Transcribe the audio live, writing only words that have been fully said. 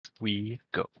we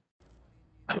go.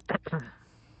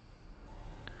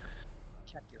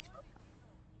 Check your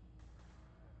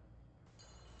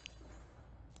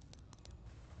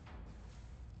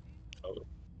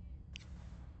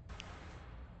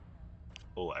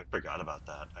Oh, I forgot about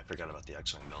that. I forgot about the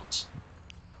X-Wing builds.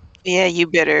 Yeah, you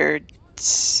better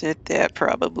sit that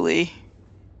probably.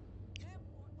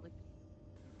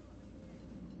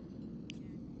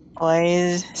 Why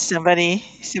is somebody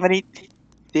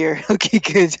there? Okay,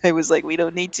 good. I was like, we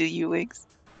don't need two U-Wings.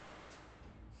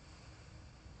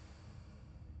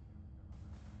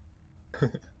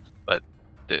 But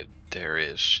there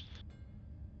is.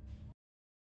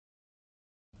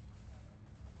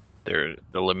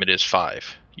 The limit is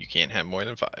 5. You can't have more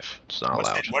than 5. It's not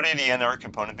allowed. What are the NR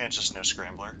component bands? Just no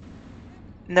scrambler.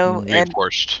 No, and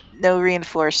Reinforced. no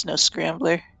reinforced, no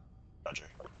scrambler. Roger.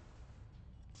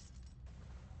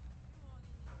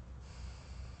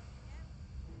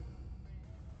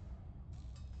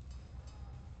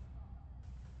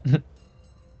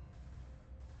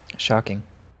 Shocking.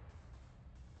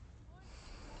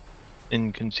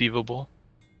 Inconceivable.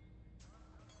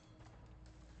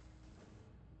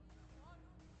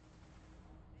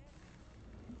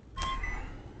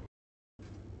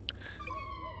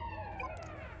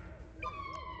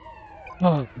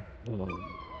 Oh.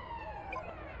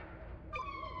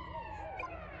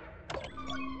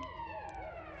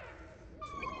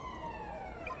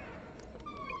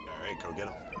 Alright, go get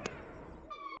him.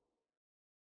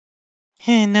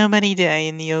 Hey, nobody die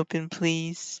in the open,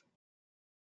 please.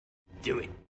 Do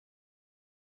it.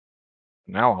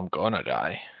 Now I'm gonna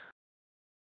die.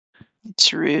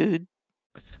 It's rude.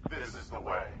 This is the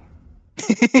way.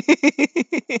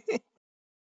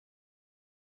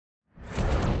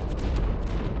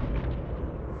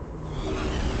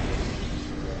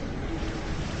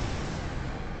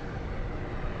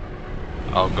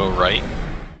 I'll go right.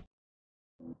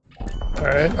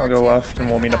 Alright, I'll go left and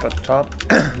we'll meet up at the top.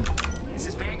 This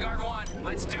is Vanguard 1.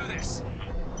 Let's do this.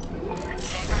 Vanguard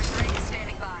 3 is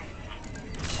standing by.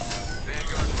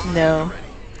 Vanguard 5 No. ready.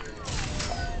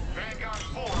 Vanguard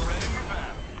 4 ready for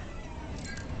battle.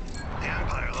 The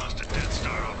Empire lost a Death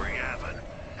Star over Yavin,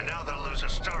 and now they'll lose a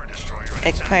Star Destroyer in its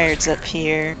Eckpired's atmosphere. up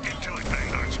here. Get to it,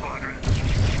 Vanguard Squadron.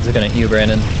 Is it gonna hit you,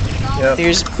 Brandon? Yep.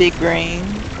 There's Big Brain.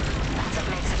 That's what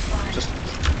makes it fun. Just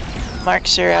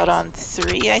Marks are out on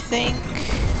 3, I think. Missile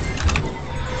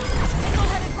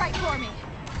headed right for me.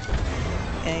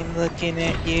 I'm looking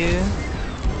at you.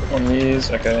 on these,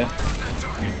 okay.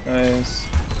 Nice.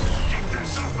 Keep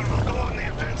this up and we'll go on the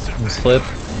offensive. Let's flip.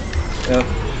 Yep.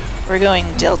 We're going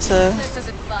Delta. This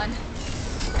isn't fun.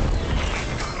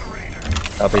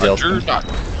 Copy Roger Delta. that.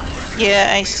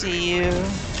 Yeah, I see you.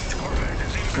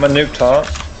 I'm gonna nuke top.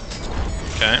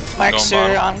 Okay. I'm Marks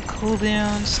going are bottom. on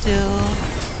cooldown still.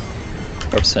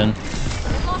 Corpse in.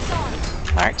 Locked on.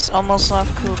 Mark's almost off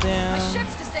My cooldown.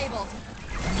 ship's disabled.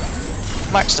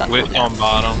 Mark's on Width cooldown. on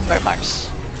bottom. Or Mark's.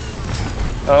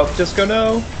 Oh, Disco,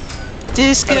 no!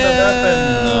 Disco! How did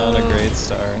that happen? Not a great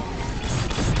start.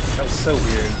 That was so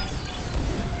weird.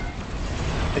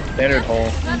 Hit standard hole.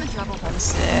 I'm in trouble. One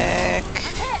sec. I'm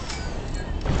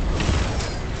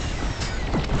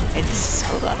hit. It's,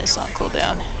 hold on, it's on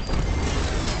cooldown.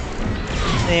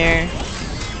 There.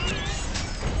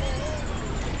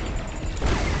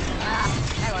 Ah,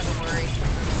 I wasn't worried.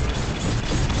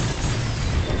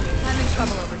 I'm in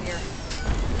trouble over here.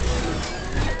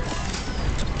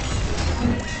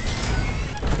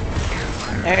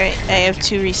 Alright, I have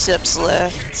 2 receps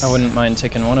left. I wouldn't mind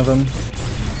taking one of them.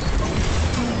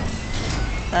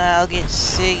 I'll get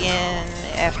Sagan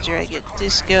after I get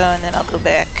Disco, and then I'll go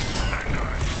back.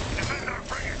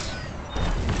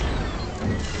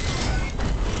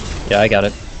 Yeah, I got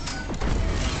it.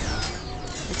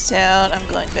 It's out, I'm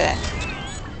going back.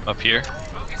 Up here.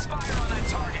 Focus fire on that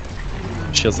target.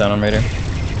 Shields down on Raider.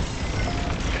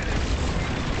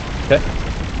 Okay.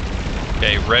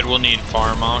 Okay, red will need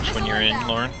farm mounts when you're in,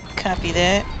 Lauren. Copy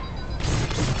that.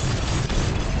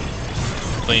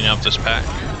 Clean up this pack.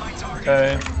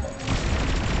 Okay.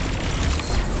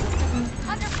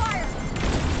 Under fire.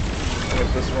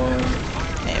 Get this one.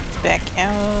 And back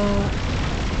out.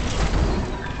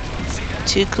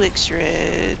 2 clicks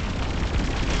red.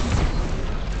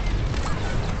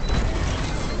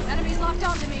 Enemies locked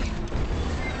onto me.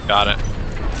 Got it.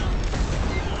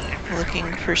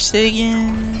 Looking for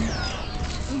Sagan.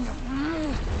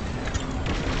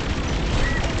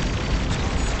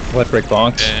 What brick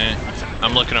bonks? Okay.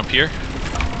 I'm looking up here.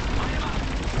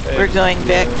 We're going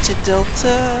back to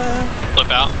Delta. Flip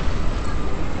out.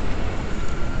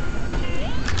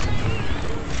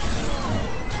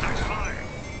 Nice flying.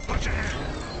 Watch ahead.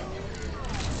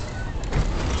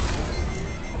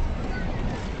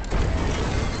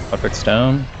 Whatbrick's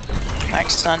down.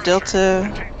 Mark's on Delta.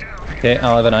 Okay,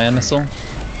 I'll have an ion missile.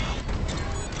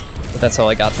 But that's all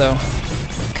I got though.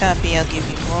 Copy, I'll give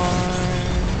you one.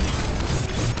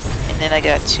 And then I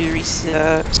got 2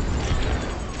 resets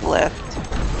left.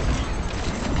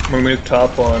 I'm gonna move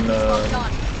top on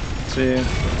C.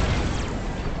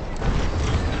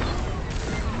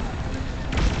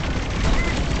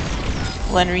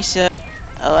 One reset.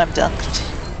 Oh, I'm dunked.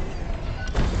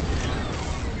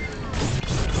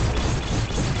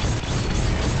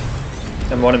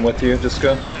 I'm running with you, just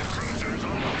go.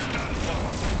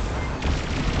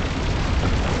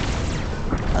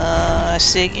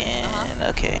 Sagan.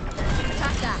 Okay.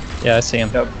 Attack that. Yeah, I see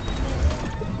him. Yep.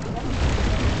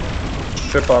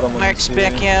 Strip bottom on Mark's C.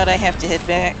 back out. I have to head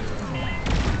back.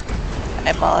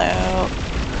 I'm all out.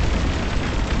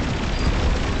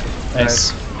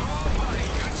 Nice.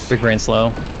 Big brain's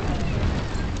low.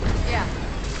 Yeah.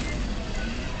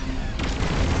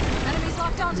 Enemies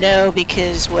locked on. No,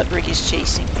 because WhatBrick is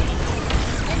chasing me.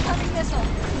 Incoming missile.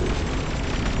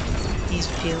 He's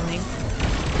feeling.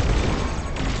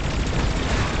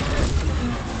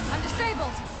 I'm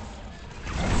disabled.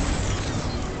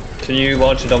 Can you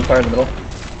launch a dumbfire in the middle?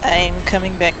 I'm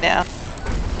coming back now.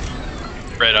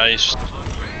 Red ice.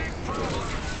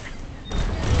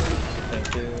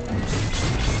 Thank you.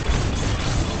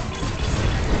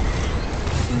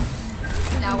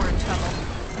 Now we're in trouble.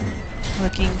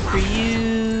 Looking for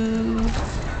you.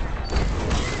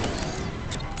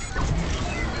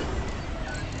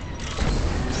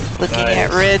 Looking at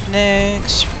Nice.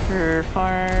 rednecks for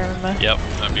farm. Yep,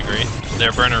 that'd be great.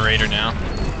 They're burning Raider now.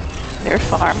 Their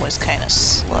farm was kind of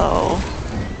slow.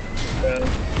 Yeah.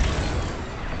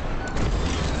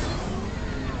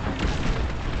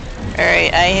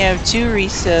 Alright, I have 2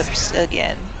 resubs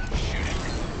again.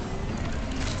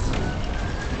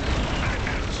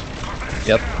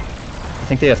 Yep. I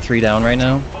think they have 3 down right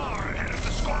now. Far ahead of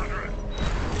the squadron.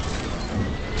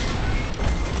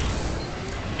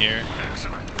 Here.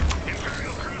 Excellent.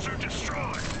 Imperial cruiser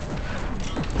destroyed.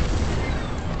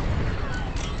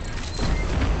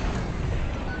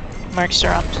 Marks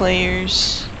are on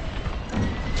players.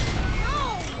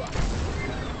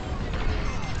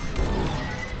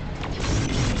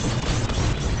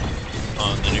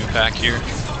 On the new pack here.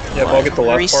 Yep, I'll get the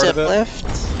left part Resub of it. left.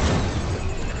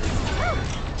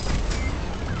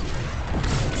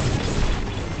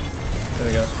 There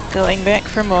we go. Going back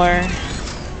for more.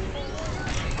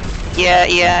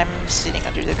 Yeah, I'm sitting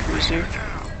under the cruiser.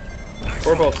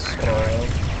 Korbalt's kind of around.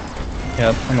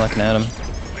 Yep, I'm looking at him.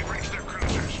 We've reached their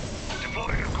cruisers.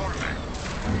 Deploying a Corvette.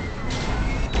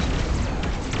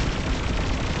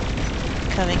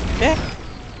 Coming back.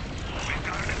 We've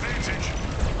got an advantage.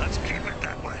 Let's keep it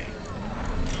that way.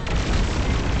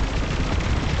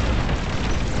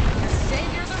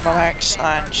 Saviors are Marks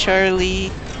on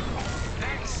Charlie.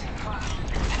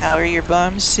 How are your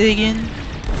bombs, Sagan?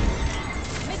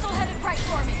 Missile headed right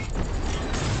for me.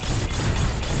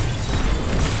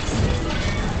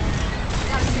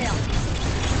 Got a tail.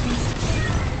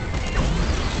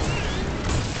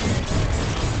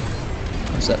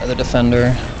 There's that other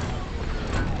defender.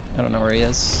 I don't know where he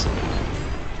is.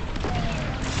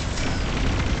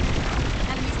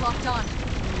 Enemies locked on.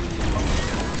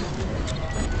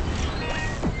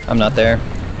 I'm not there.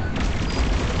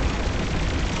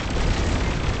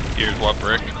 Here's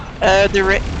WhatBrick.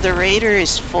 The Raider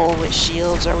is full with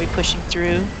shields. Are we pushing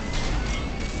through?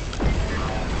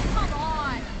 Come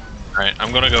on. Alright,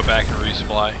 I'm gonna go back and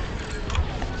resupply.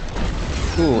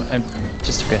 Ooh, I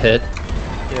just took a hit.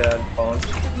 Yeah,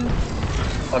 bonked.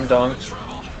 I'm donked.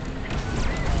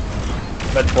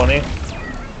 I'm at 20.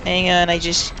 Hang on, I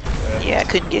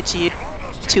couldn't get to you.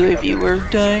 2 of you were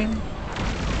dying.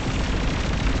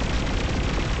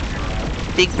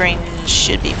 Big brain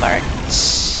should be marked.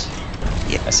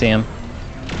 I see him.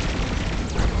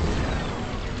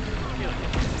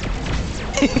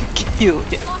 Kill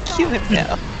him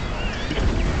now.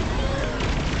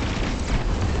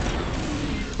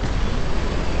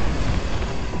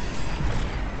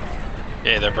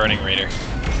 Yeah, they're burning Raider.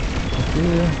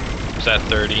 Is that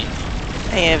 30?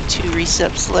 I have 2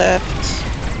 resubs left.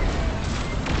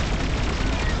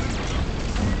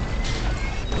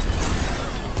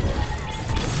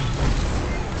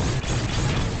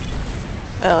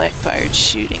 Oh, Eckpired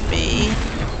shooting me.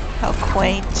 How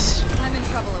quaint. I'm in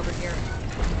trouble over here.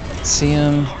 See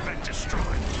him. Corvette destroyed.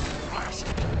 Blast.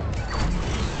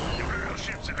 Imperial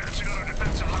ships advancing on our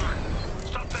defensive line.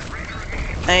 Stop that Raider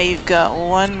immediately. I've got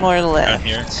 1 more left.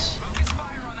 here.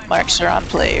 Marks are on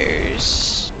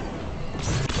players.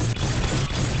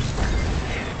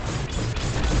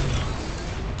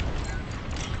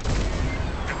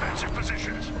 Defensive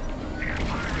positions.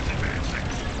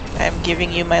 I'm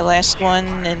giving you my last one,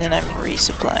 and then I'm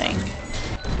resupplying.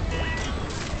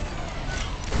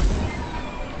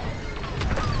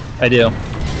 I do.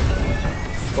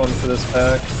 Going for this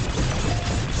pack.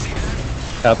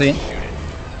 Copy.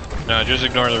 No, just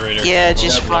ignore the raider. Yeah,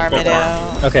 just farm it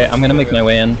out. Okay, I'm gonna make my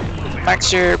way in.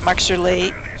 Marks are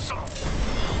late.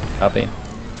 Copy.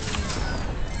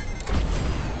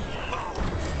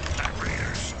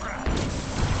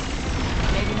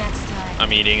 Maybe next time.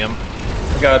 I'm eating him.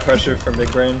 I got pressure from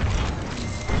Big Brain.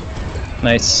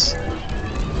 Nice.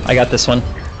 I got this one.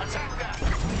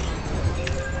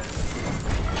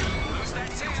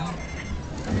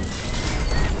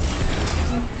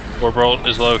 Korbalt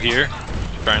is low here.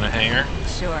 Trying to hanger.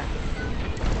 Sure.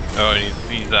 Oh,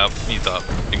 he's up. He's up.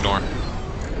 Ignore.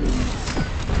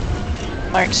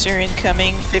 Marks are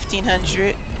incoming,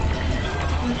 1500.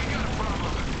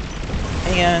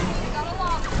 Hang on.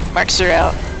 Marks are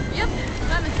out. Yep,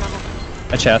 I'm in trouble.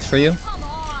 I chat for you. Come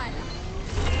on.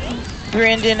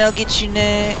 Brandon, I'll get you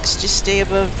next. Just stay out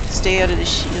of the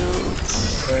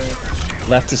shields.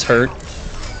 Left is hurt.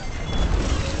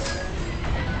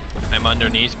 I'm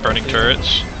underneath, burning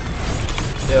turrets.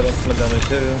 Yeah, that's coming down there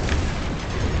too.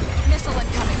 Missile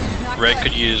incoming. Not Red good.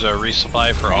 could use a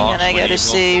resupply for Hang off. on, I gotta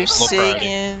save We'll Friday.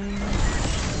 Sagan.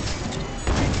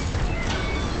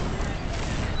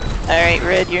 Alright,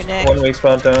 Red, you're next. 1 weak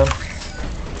spot down.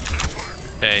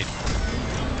 Okay.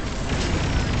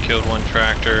 Killed one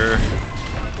tractor. I'm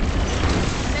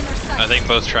in their sight. I think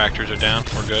both tractors are down.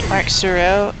 We're good. Marks are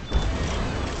out.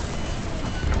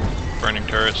 Burning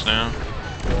turrets now.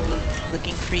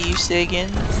 Looking for you, Sagan.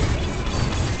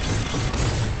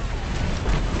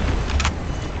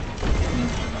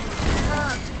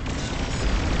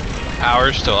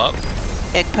 Power's still up.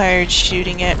 Eckpired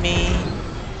shooting at me.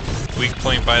 Weak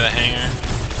point by the hangar.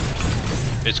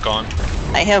 It's gone.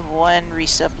 I have one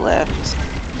resup left.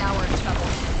 Now we're in trouble.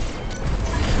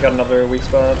 Got another weak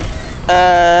spot.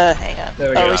 Hang on.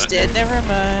 There we Oh, go. it's dead. Never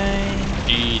mind.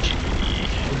 GG.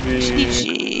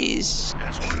 GG's.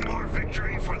 That's one more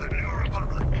victory for the New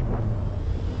Republic.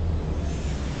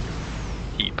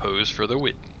 He posed for the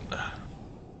win.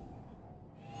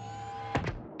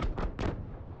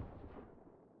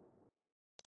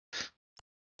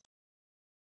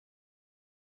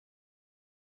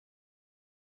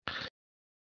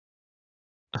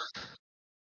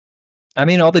 I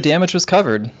mean, all the damage was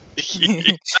covered.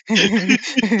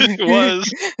 It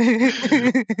was.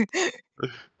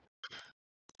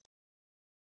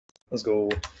 Let's go.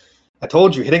 I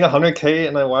told you, hitting 100k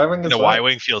in a Y-Wing is The fun.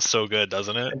 Y-Wing feels so good,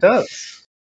 doesn't it? It does.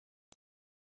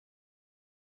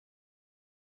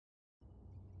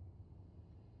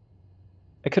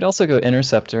 I could also go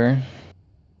Interceptor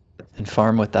and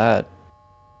farm with that.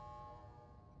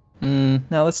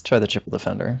 Now let's try the Triple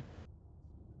Defender.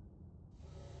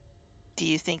 Do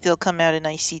you think they'll come out in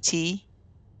ICT?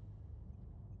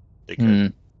 They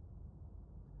could.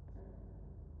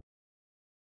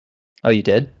 Oh, you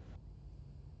did?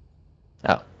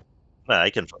 Oh. Well, I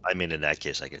can. I mean, in that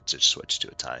case, I could just switch to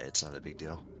a tie. It's not a big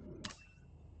deal.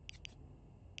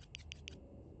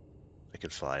 I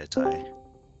could fly a tie.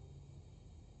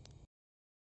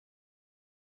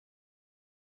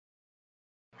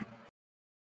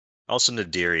 Also,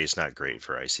 Nadiri is not great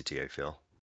for ICT, I feel.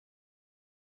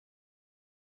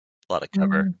 A lot of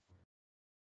cover.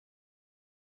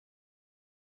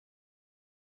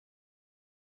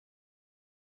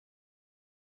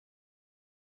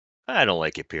 I don't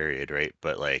like it, period, right?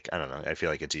 But, like, I don't know. I feel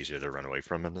like it's easier to run away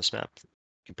from in this map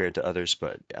compared to others,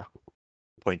 but yeah.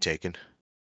 Point taken.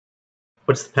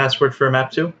 What's the password for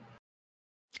map 2?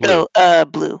 Blue. Oh,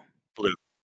 blue.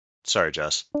 Sorry,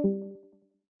 Jess.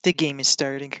 The game is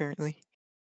starting currently.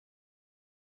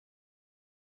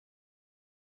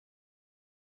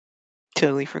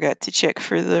 Totally forgot to check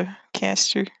for the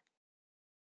caster.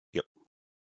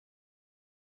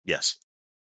 Yes.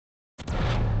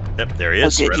 Yep, there he Oh,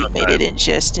 is. good, right you on made time. it in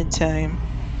just in time.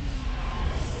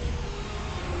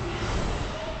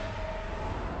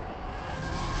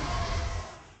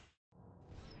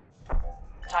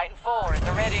 Titan 4 at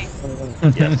the ready.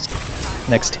 Yes.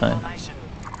 Next time.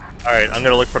 All right, I'm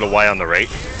gonna look for the Y on the right.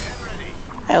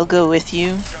 I'll go with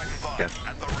you. Okay.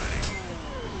 At the ready.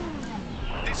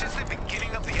 This is the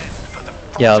beginning of the end for the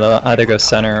Yeah, they'll either go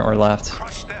center or left.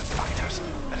 crush their fighters,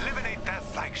 eliminate their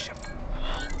flagship.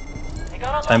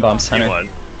 Time bomb center. P1.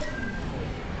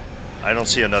 I don't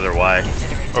see another Y.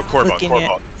 Oh, Korbalt, Looking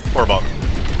at- Korbalt.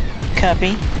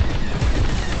 Copy.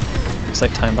 Looks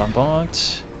like time bomb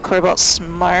bonked. Korbalt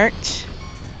smart.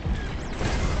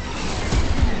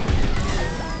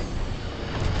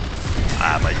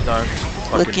 Ah, my darn.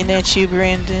 Looking at you,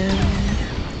 Brandon.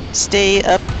 Stay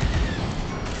up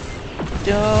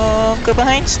Don't go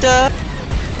behind stuff.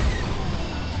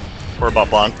 Korbalt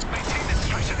bonk.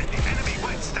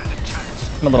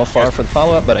 I'm a little far for the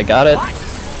follow-up, but I got it.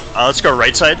 Let's go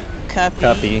right side. Copy.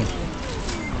 Copy.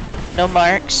 No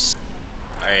marks.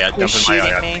 Alright, yeah, They're dumping my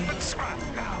shooting me.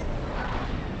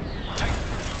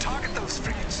 Target those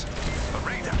frigates. A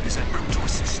Rediac is en route to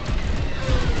assist.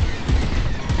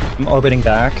 I'm orbiting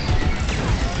back.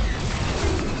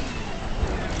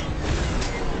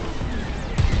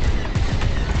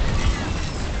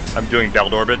 I'm doing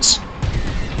belt orbits.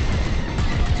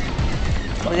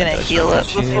 We're gonna heal up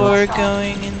before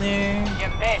going in there. You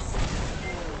missed.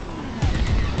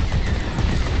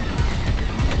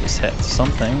 Just hit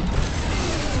something.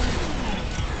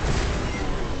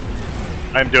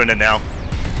 I'm doing it now.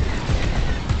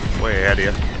 Way ahead of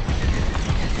you.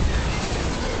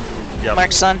 Yep.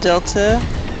 Marks on Delta.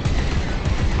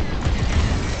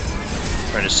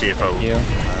 Trying to see if You.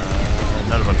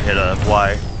 none of them hit a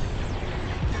Y.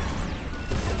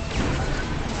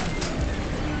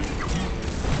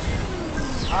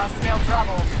 Hostile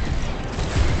trouble.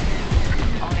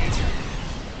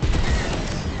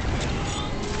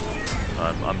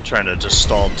 I'm trying to just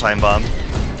stall time bomb.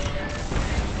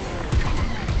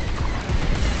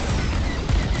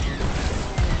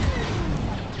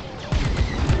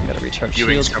 Gotta recharge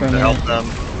Ewing's shields for a coming to minute. help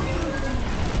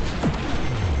them.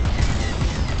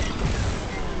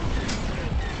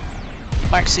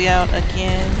 Marksy out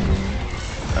again.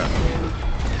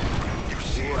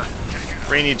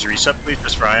 Ray needs reset, please,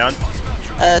 just for Ion.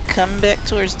 Come back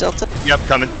towards Delta. Yep,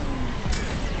 coming.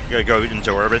 You gotta go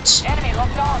into orbits. Enemy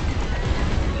locked on.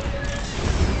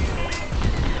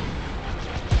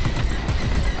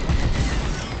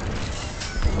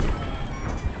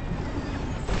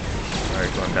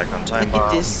 Alright, going back on time Look at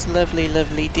bomb. this lovely,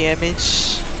 lovely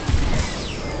damage.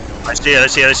 I see it, I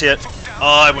see it, I see it.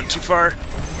 Oh, I went too far.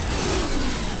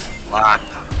 Ah,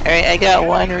 Alright, I got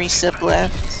one recip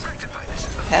left.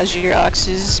 How's your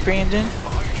oxys, Brandon?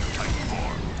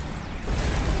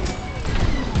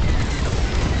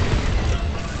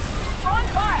 On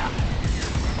fire.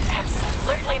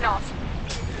 Absolutely not.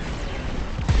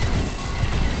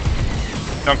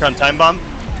 dunk on time bomb.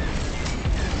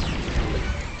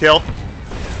 Kill.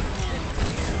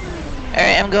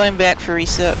 Alright, I'm going back for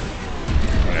reset.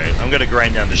 Alright, I'm gonna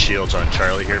grind down the shields on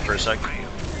Charlie here for a sec.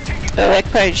 Oh,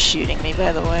 Eckpired's shooting me,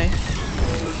 by the way.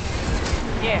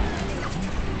 Yeah.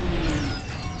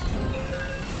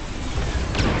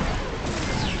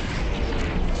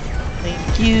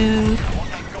 Thank you.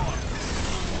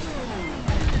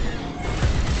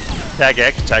 Tag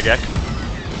Eck, tag Eck.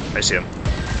 I see him.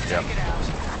 Yeah.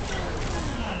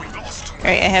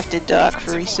 Alright, I have to dock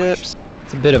for resets.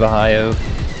 It's a bit of a high oak.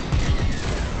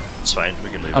 It's fine, we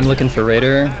can leave I'm it. looking for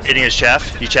Raider. Hitting his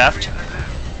chaff. He chaffed.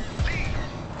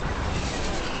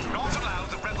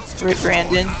 Rip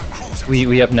Brandon.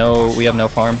 We have no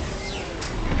farm.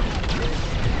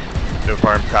 No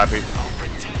farm, copy.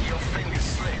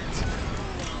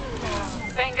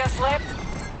 Finger slipped.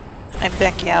 I'm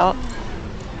back out.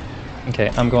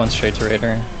 Okay, I'm going straight to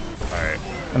Raider. Alright.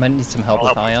 I might need some help I'll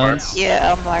with help with ions. Yeah,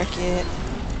 I'll mark it.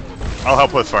 I'll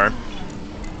help with farm.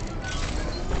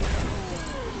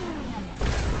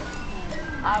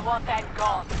 I want that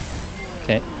gone.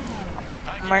 Okay.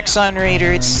 Marks on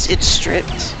Raider, it's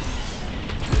stripped.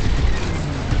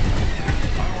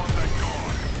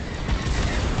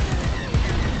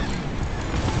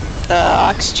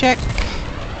 Ox check.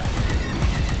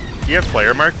 Do you have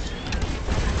player mark?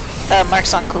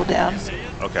 Marks on cooldown.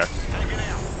 Okay.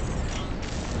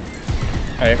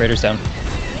 Alright, Raider's down.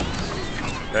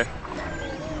 Okay.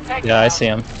 Take Yeah, I down. see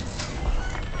him.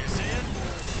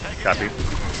 Copy.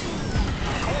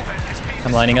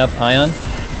 I'm lining up ion.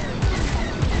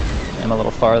 I'm a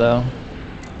little far though.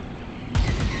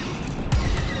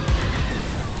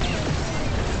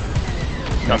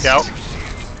 Knock out.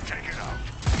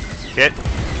 Hit.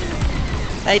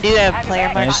 I do have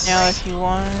player marks Nice. now if you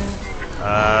want. Where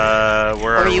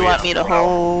are Or we? you want me to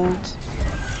hold.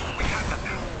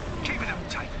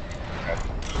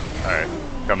 Alright,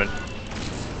 coming.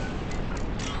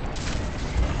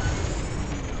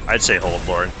 I'd say hold,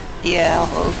 Lorhin. Yeah, I'll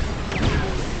hold.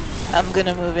 I'm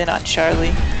gonna move in on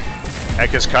Charlie.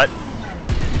 Eck is cut.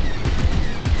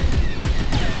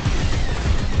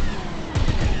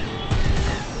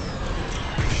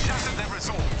 Shattered their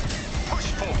resolve. Push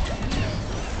forward.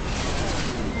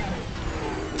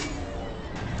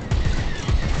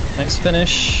 Nice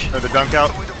finish. Another dunk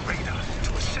out. With a radar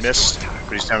to assist Missed. your attack.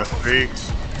 But he's down to 3.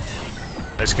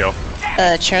 Nice kill.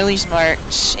 Charlie's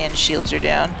marked and shields are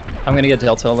down. I'm gonna get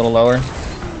Delta a little lower.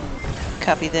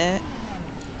 Copy that.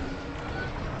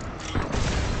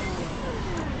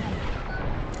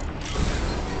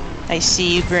 I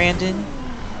see you, Brandon.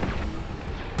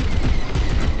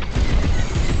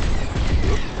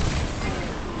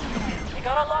 You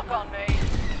got a lock on me.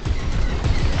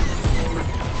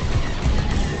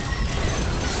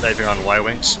 Diving on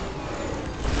Y-Wings.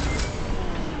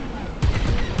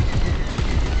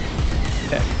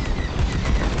 Okay.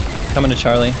 Coming to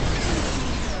Charlie.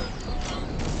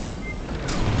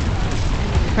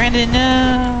 Brandon,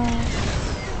 no.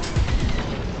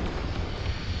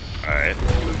 Alright.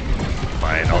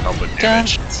 Fine, I'll help with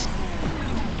damage. Dunked.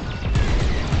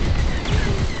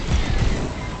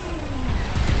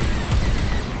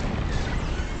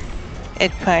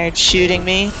 Eckpired shooting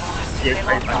me.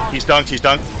 He's dunked, he's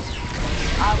dunked.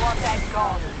 I want that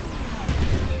gone.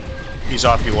 He's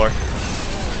off you, Lore.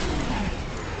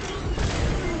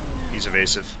 He's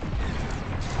evasive.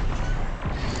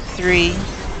 3.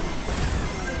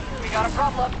 We got a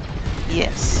problem.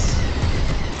 Yes.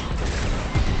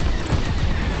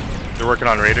 They're working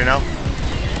on Raider now.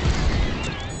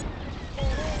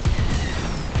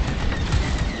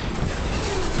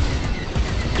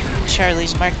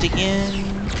 Charlie's marked again.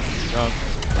 Dunk.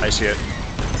 I see it.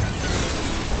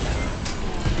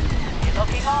 You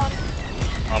looking on?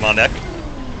 I'm on Eck.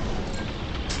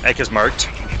 Eck is marked.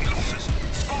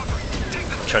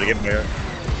 Try to get him there.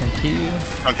 Thank you.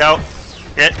 Dunk out.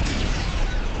 Hit.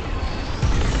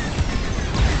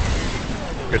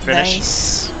 Good finish.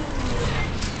 Nice.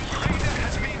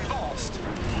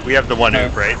 We have the one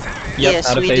oop, right? Yep, Yes,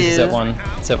 out of we phase is do. at 1.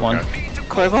 It's at 1.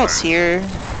 Korbalt's here.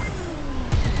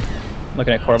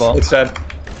 Looking at Korbalt. It's dead.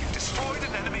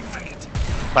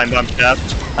 Climb bomb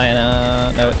shaft.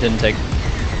 No, it didn't take.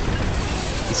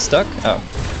 He's stuck? Oh.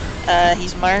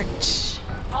 He's marked.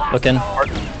 Looking.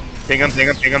 Ping him, ping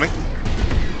him, ping him.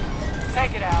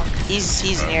 Take it out. He's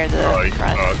near the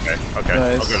front. Okay, okay.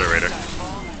 Nice. I'll go to Raider.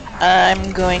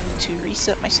 I'm going to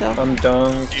reset myself. I'm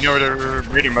done. Do you know where the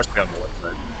Raider must be on the left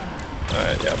side?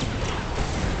 Alright, yeah.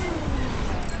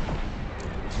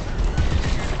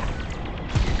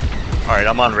 Alright,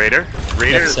 I'm on Raider.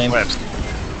 Raider Yep, same. flips.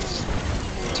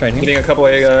 It's right here. Hitting a couple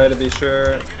A guy to be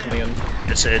sure. Coming in.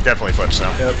 It definitely flips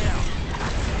now. Yep.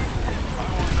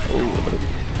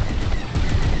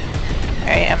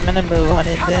 Alright, I'm gonna move on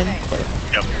it then.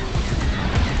 Yep.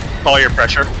 Call your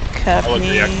pressure. I'll look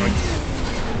Copy. react.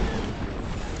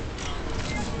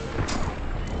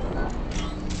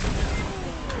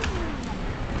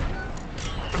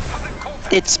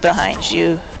 It's behind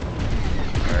you.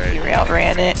 Alright. You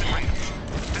outran it.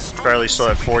 Charlie's still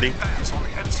at 40.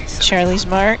 Charlie's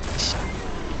marked.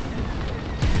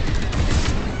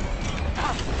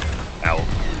 Ow.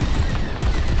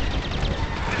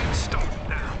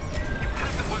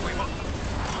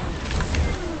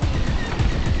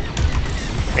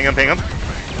 Ping him, ping him.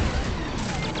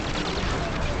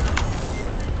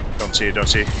 Don't see it, don't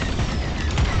see it.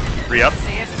 Re-up.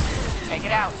 See it? Take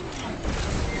it out.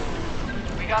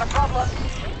 We got a problem.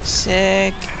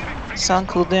 Sick. Sound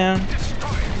cooldown.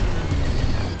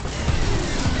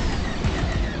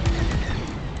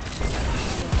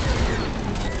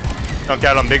 Dunked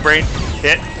out on Big Brain.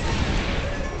 Hit.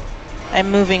 I'm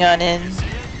moving on in.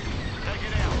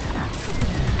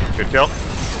 Good kill.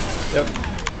 Yep.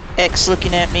 X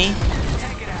looking at me.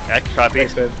 Eck, copy.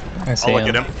 Thanks, babe. I see I'll look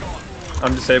him. at him.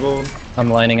 I'm disabled. I'm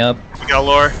lining up. We got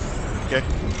Lore. Okay.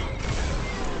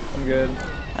 I'm good.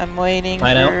 I'm waiting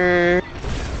I know. for...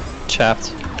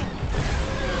 Chapped.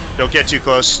 Don't get too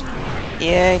close.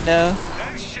 Yeah, I know.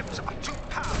 Their ships are too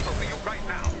powerful for you right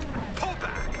now. Pull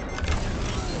back.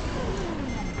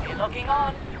 You looking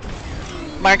on?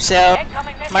 Mark's out.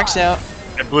 Incoming missile. Mark's out.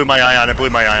 It blew my eye on, it blew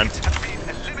my eye on.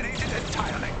 Eliminated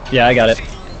entirely. Yeah, I got it.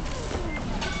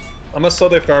 I'm gonna slow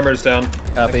their farmers down.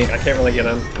 Copy. I can't really get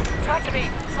in. Try to be.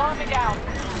 Slow me down.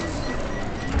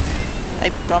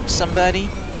 I bumped somebody.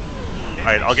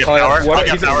 Alright, I'll get Oh, yeah, power. what- I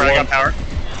got he's at power, I one. got power.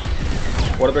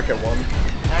 WhatBrick at 1.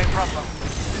 No problem.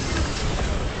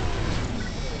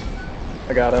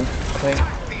 I got him. I think.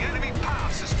 The enemy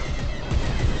power system.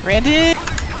 Randy!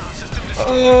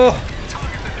 Oh,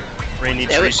 Rain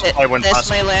needs That to was, resupply when that's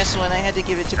possible. my last one. I had to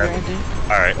give it to Okay. Brandon.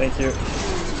 Alright. thank you.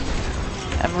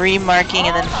 I'm remarking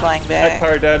and then flying back.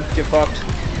 Eckpired dead. Get fucked.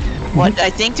 What? I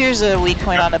think there's a weak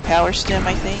point on the power stem,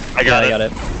 I think. I got Yeah, it. I got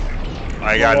it.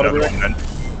 I got What another are we one then.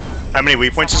 How many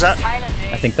weak points is that?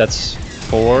 I think that's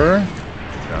 4.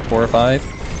 4 or 5.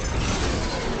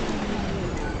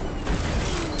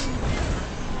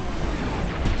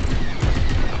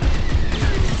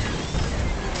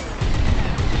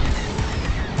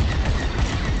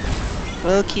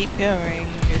 We'll keep going.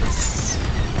 It's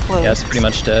close. Yeah, it's pretty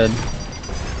much dead.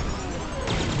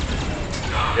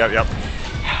 Yep, yep.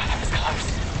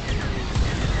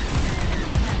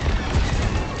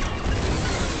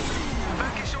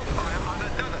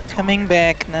 Coming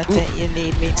back, not that you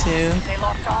need me to. They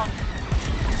locked on.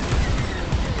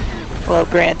 Well,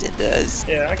 Brandon does.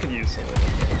 Yeah, I could use some.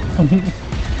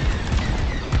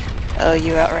 Oh,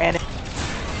 you outran it.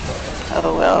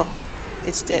 Oh well,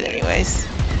 it's dead anyways.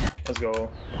 Let's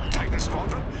go.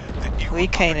 We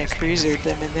kinda cruisered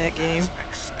them in that game.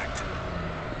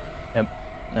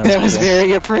 Yep. That was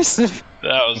very impressive.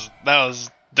 That was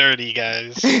dirty,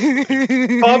 guys.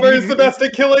 Bomber is the best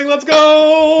at killing. Let's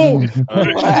go!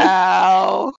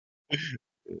 Wow.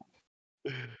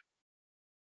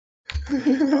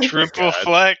 Triple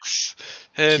flex,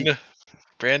 and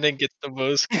Brandon gets the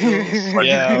most kills.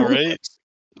 Yeah, right.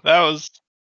 That was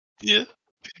yeah.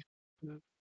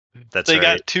 That's They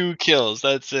right. got 2 kills.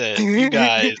 That's it. You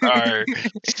guys are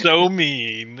so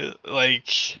mean. Like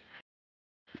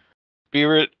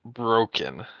spirit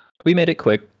broken. We made it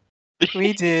quick.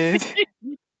 We did.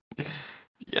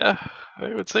 Yeah, I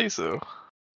would say so.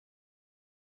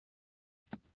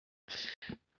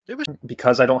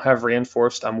 Because I don't have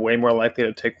reinforced, I'm way more likely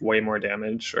to take way more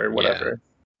damage or whatever.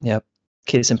 Yep.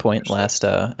 Case in point, last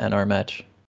NR match.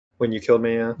 When you killed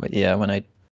me, yeah. But yeah, when I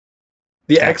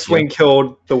The Tapped X-Wing you.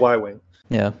 killed the Y-Wing.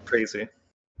 yeah. Crazy.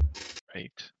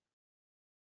 Right.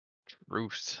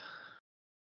 Truth.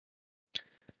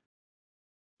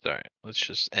 Alright, let's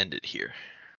just end it here.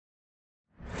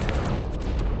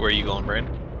 Where are you going,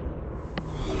 Brandon?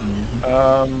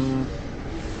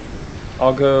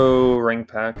 I'll go ring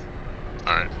pack.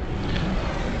 Alright.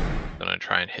 Gonna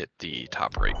try and hit the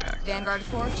top right pack. Vanguard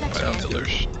 4, check Right out in.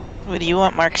 pillars. What do you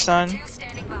want, Mark's on?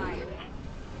 Standing by.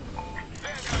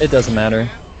 It doesn't matter.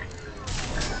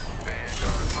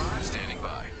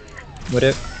 Would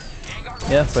it?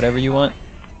 Yeah, whatever you want.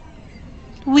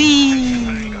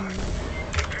 Whee!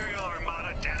 Imperial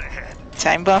Armada dead ahead.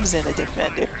 Time bombs in a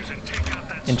defender. And take out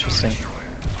that Interesting.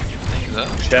 Think of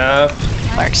that.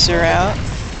 Chaff, Marks are out.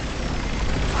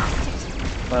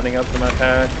 lining up for my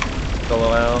pack.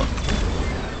 Solo out.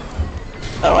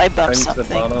 Oh, I bumped Heading to the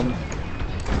something. bottom.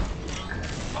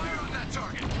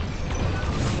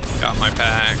 Got my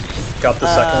pack. Got the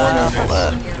second hold one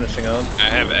up. and finishing up. I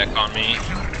have Eck on me.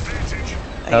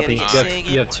 I gotta Copy. get You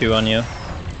Sagan. have 2 on you.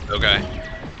 Okay.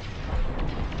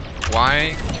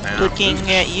 Why? Looking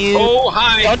at you. Oh,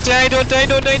 hi! Don't die, don't die,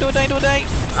 don't die, don't die, don't die.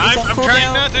 I'm on trying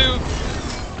cooldown. not to.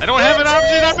 I don't have an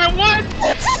option. I'm at 1.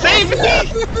 Save me!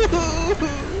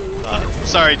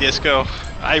 Sorry, Disco.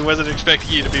 I wasn't expecting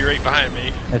you to be right behind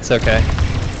me. It's okay.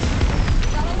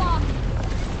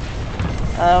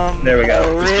 There we go.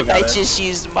 Oh, We still rip, got I it. just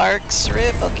used Mark's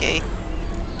rip, okay.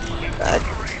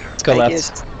 Let's go I left.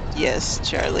 guess, yes,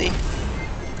 Charlie.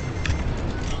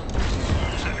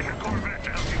 Sending a Corvette to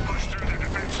help you push through their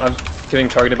defense. I'm getting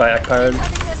targeted by Eckpired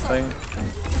Heavy missile. thing.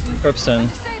 Corpstone.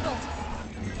 Disabled.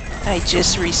 I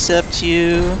just resubbed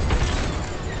you.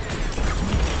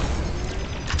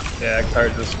 Yeah,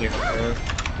 Eckpired just nuked me.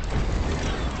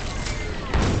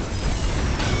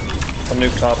 I'll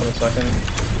nuke top in a second.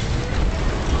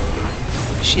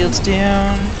 Shields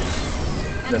down.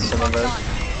 Miss some of it.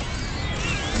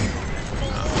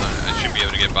 I should be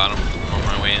able to get bottom. I'm on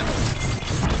my way in.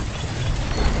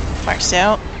 Mark's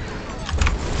out.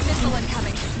 Missile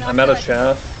incoming. Not I'm out of good.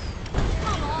 chaff.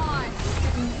 Come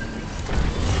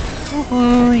on.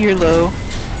 Ooh, you're low.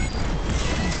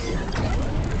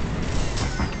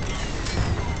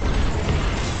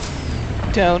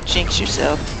 Don't jinx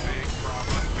yourself.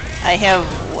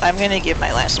 I'm gonna give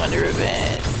my last one to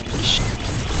revenge.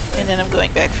 And then I'm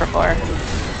going back for more.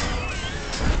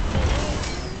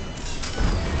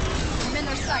 I'm in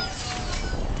their sights.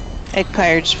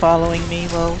 Eckpired's following me,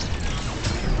 well.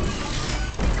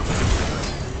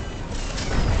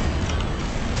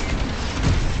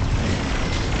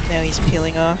 Now he's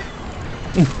peeling off.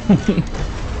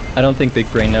 I don't think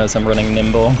Big Brain knows I'm running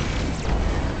nimble.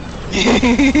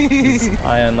 These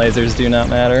ion lasers do not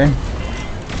matter.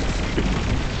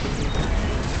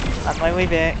 On my way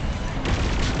back.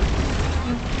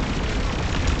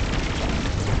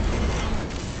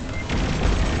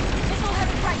 Missile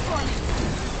headed right for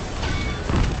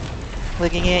me.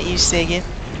 Looking at you, Sagan.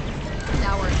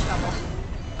 Now we're in trouble.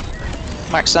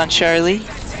 Mark's on Charlie.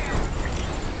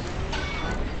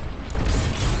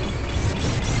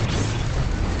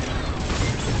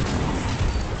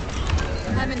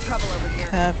 I'm in trouble over here.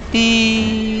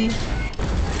 Copy.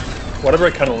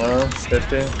 Whatever, kind of low.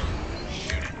 50.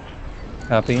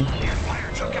 Copy.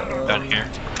 Down here.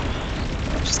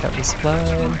 Just got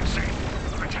resupplied.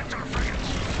 Protect our frigates.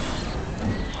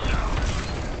 No,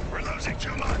 we're losing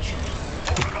too much.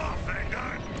 Hold it off,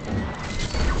 Vanguard.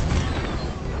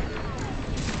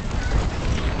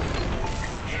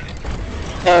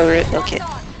 Oh, right, okay.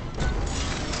 Locked on.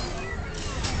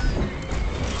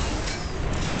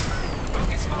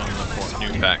 More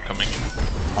new pack coming in.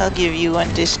 I'll give you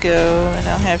one disco, and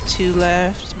I'll have 2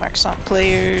 left. Marks on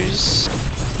players.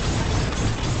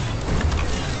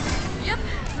 Yep,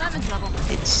 I'm in trouble.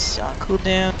 It's on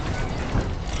cooldown.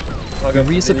 I'll The go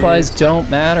for resupplies these. don't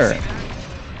matter.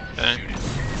 Okay.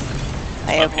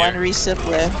 I have Up 1 here. resup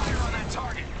left. Fire on that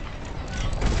target.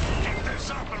 Keep this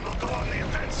up and we'll go on the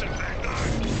offensive,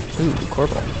 Vanguard. Ooh,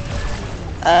 Korbalt.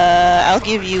 I'll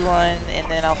give you one, and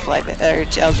then I'll fly back, or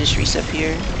I'll just resup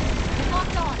here.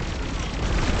 Locked on.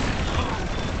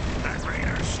 That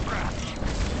raider's scrapped.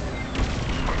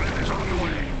 Corvette is on the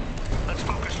way. Let's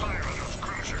focus fire on those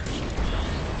cruisers.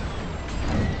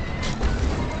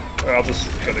 Or I'll just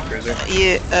go to cruiser.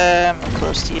 Yeah, I'm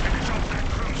close to you. Drop that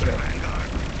cruiser, Vanguard.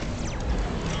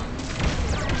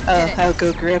 Oh, I'll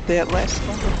go grab that last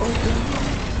one before we go.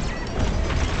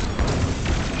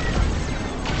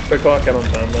 Quick walk out on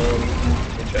time though.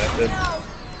 Get shafted.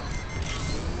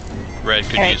 Red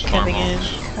could Alright, use farm coming in.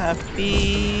 walks.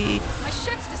 Copy. My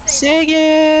ship's disabled.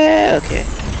 Sagan! Okay.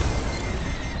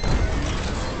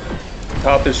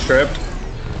 Top is stripped.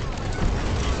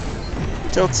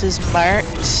 Delta's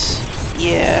marked.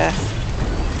 Yeah.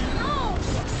 No!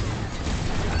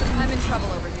 I'm in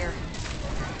trouble over here.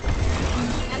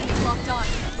 Enemy's locked on.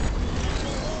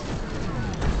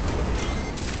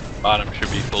 Bottom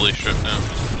should be fully stripped now.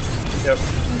 Yep.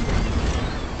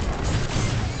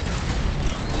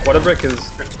 WhatBrick is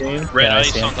 15. Red Yeah, I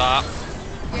ice see on him. top.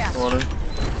 Yeah. On him.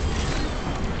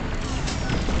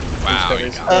 Wow. you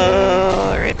He's got got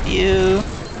Oh, rip you.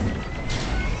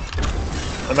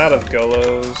 I'm out of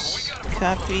Golos.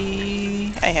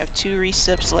 Copy. I have 2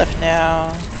 resups left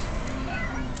now.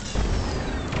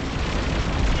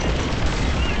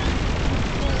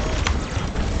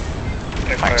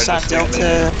 Marks on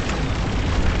Delta.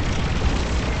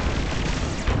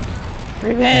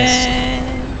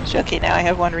 Revenge! Okay, now I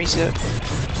have 1 resup.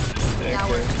 Now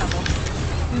we're in trouble.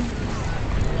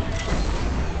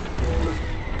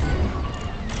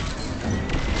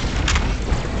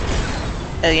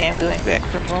 Okay, I'm going back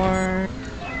for more.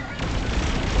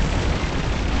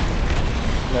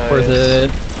 Worth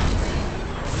it.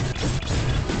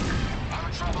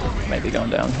 Maybe going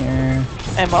down here.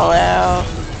 I'm all out.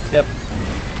 Yep.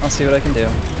 I'll see what I can do.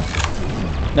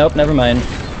 Nope, never mind.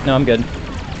 No, I'm good.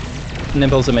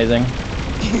 Nimble's amazing.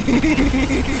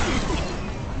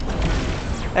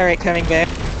 Alright, coming back.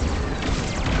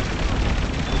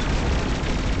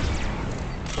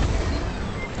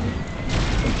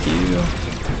 Thank you.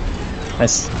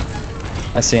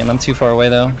 I see him. I'm too far away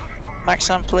though. Marks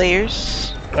on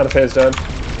players. Out of phase dead.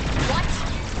 What?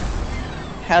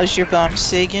 How's your bomb,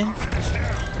 Sagan?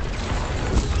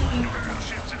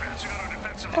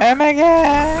 Oh my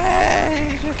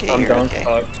god! Okay, I'm you're down. okay.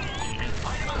 Fuck.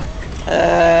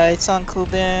 It's on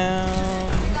cooldown.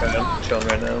 Okay, I'm chilling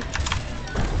right now.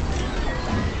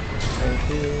 Thank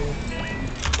you.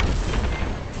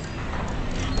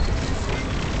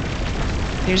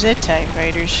 There's a TIE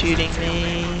fighter shooting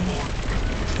me.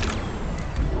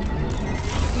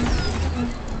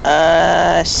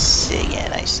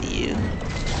 Sagan, I see you.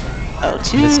 Oh,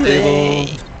 too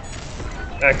late.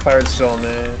 Eckpired still on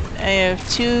there. I have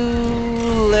 2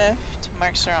 left.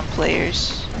 Marks are on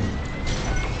players.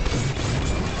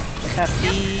 I'm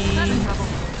in Copy. trouble.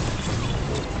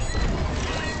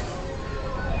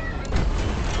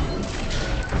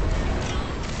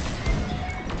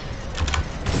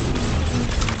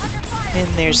 And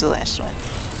there's the last one.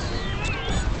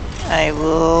 I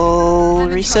will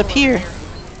resup here.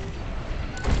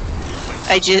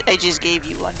 I just gave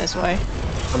you one, that's why.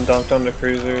 I'm dunked on the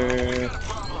cruiser.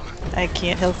 I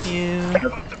can't help you.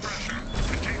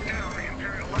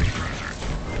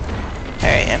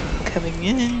 Alright, I'm coming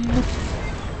in.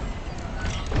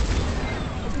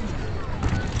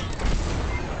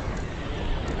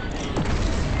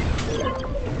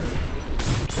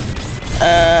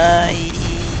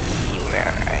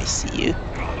 Where I see you.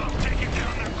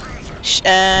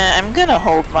 I'm gonna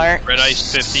hold Mark. Red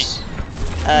ice 50.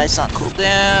 It's on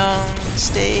cooldown.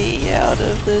 Stay out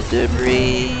of the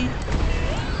debris.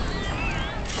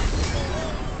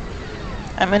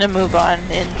 I'm gonna move on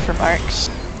in for marks.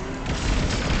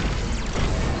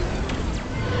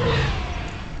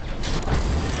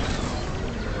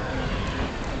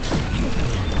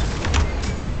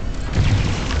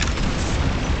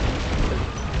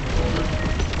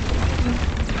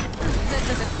 This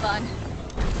isn't fun.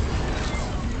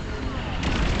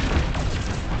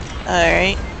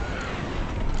 Alright.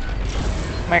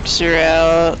 Marks are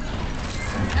out.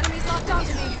 Enemy's locked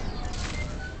onto me.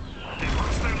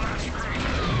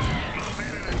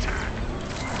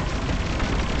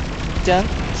 Dunked.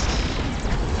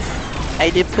 I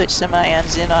did put some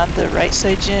ions in on the right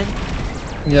side gen.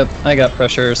 Yep, I got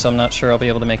pressure, so I'm not sure I'll be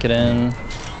able to make it in. We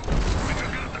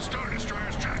took out the Star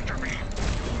Destroyer's tractor beam.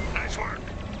 Nice work.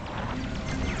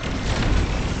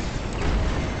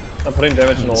 I'm putting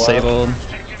damage in I'm the lab. disabled.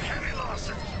 Taking heavy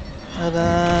losses. Hold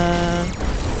on.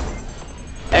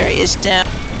 Alright, it's down.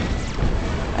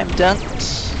 I'm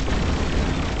dunked.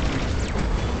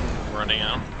 Running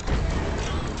out.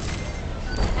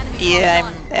 Enemy Yeah,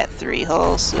 locked I'm at 3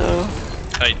 hull, so.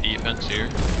 Tight defense here.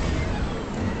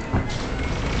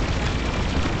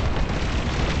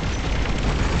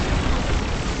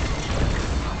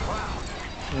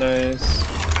 Nice.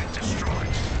 Destroyed.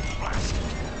 Blast.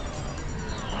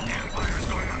 Empire's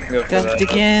going on the Go for Dunked that.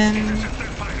 again. intercept their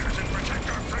fighters and protect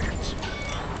our frigates.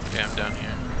 Okay, I'm down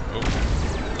here. Oh.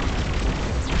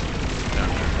 Down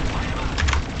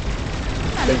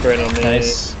here. Big brain on me.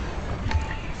 Nice.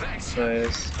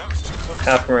 Nice.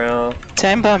 Half morale.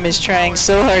 Time Bomb is trying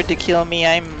so hard to kill me,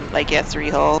 I'm like at 3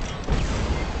 hull.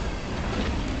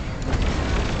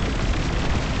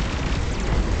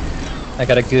 I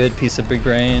got a good piece of big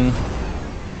brain.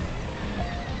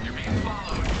 You're being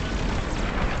followed.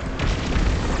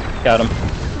 Got him.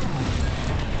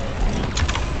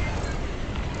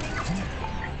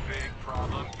 Big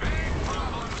problem. Big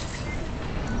problem.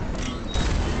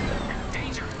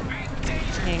 Danger. Big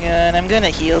danger. Hang on, I'm gonna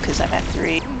heal because I'm at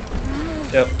 3.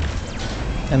 Yep.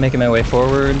 I'm making my way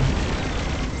forward.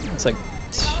 It's like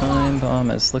Time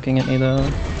Bomb is looking at me though.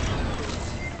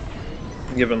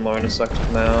 I'm giving Lorhin a sec to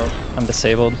come out. I'm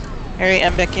disabled. Alright,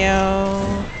 I'm back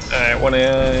out. Alright, 1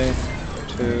 AI.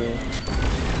 2.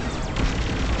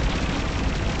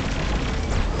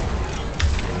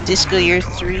 Disco, you're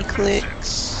 3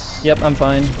 clicks. Yep, I'm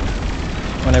fine.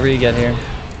 Whenever you get here.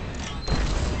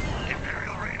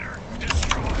 Imperial Raider.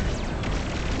 Destroyed.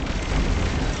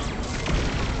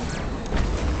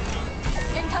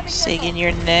 Incoming Sagan, missile.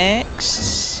 you're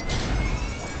next.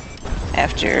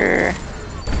 After.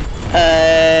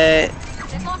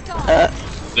 It's locked on.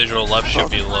 Visual left should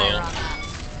be Fire low. on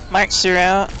that. Marks are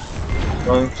out.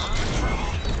 Monks.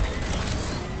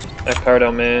 Eckpired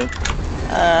on me.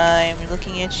 I'm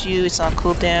looking at you, it's on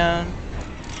cooldown.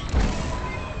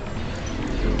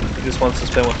 He just wants to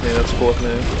spin with me, that's cool with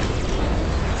me.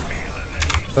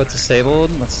 Both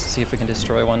disabled. Let's see if we can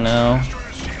destroy one now.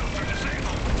 Destroyer shields are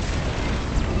disabled.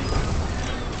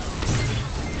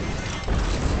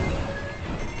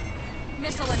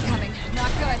 Missile incoming.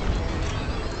 Not good.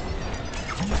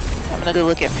 I'm gonna go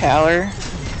look at power.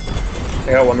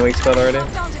 I got 1 weak spot already.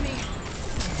 Locked onto me.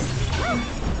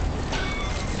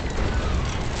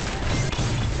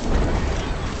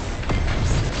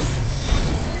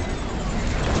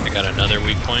 I got another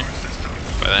weak point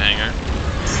by the hangar.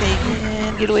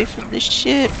 Sagan, get away from this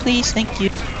shit, please, thank you.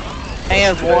 I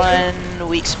have 1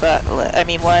 weak spot left. I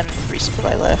mean, 1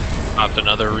 resupply left. Popped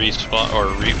another respawn or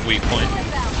weak point.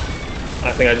 Inbound.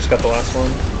 I think I just got the last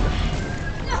one.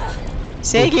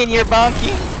 Sagan, you're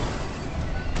bonking.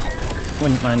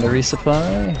 Wouldn't mind a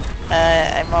resupply.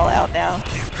 I'm all out now.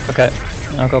 Okay,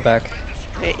 I'll go back.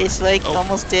 Wait, it's like Oh,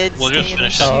 almost dead. we'll just Stay in the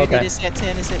finish shoot. it. Oh, okay. It's at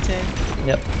 10, it's at 10.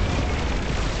 Yep.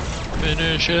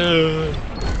 Finish it.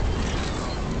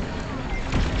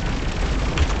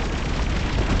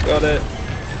 Got it.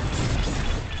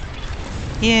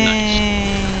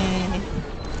 Yay!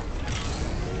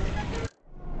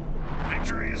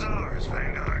 Victory is ours,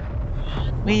 Vanguard.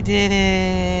 We did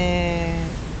it!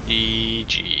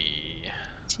 GG.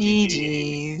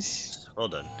 GG's. Well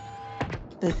done.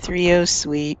 The 3-0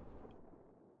 sweep.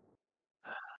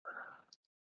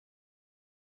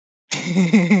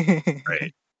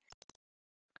 Right.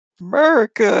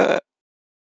 America!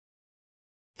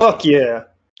 Fuck yeah.